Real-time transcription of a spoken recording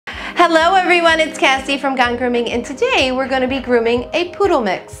Hello everyone, it's Cassie from Grooming, and today we're going to be grooming a poodle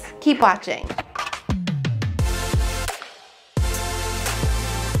mix. Keep watching.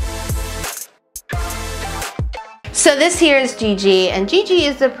 So this here is Gigi, and Gigi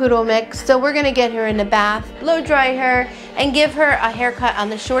is the poodle mix, so we're going to get her in the bath, blow dry her, and give her a haircut on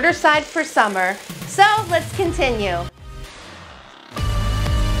the shorter side for summer. So let's continue.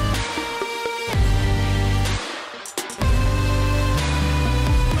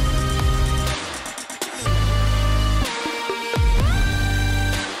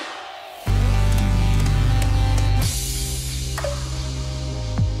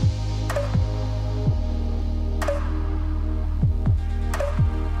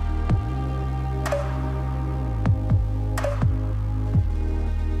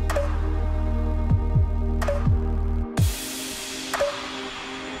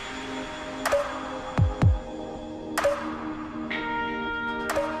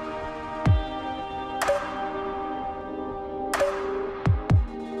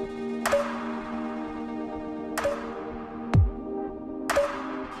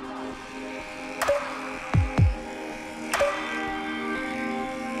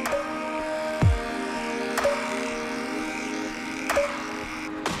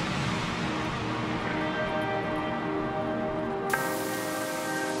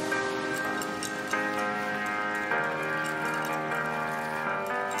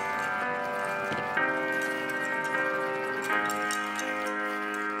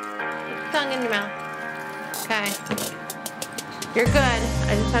 Tongue in your mouth. Okay. You're good.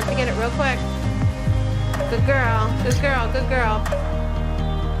 I just have to get it real quick. Good girl. Good girl. Good girl.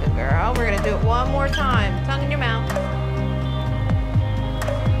 Good girl. We're going to do it one more time. Tongue in your mouth.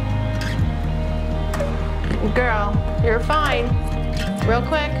 Good girl. You're fine. Real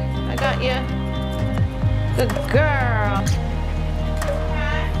quick. I got you. Good girl.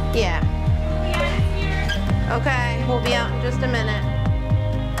 Yeah. Okay. We'll be out in just a minute.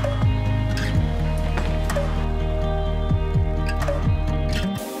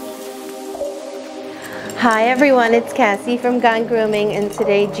 Hi everyone, it's Cassie from Grooming, and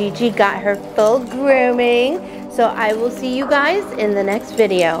today Gigi got her full grooming. So I will see you guys in the next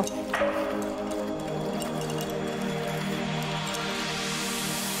video.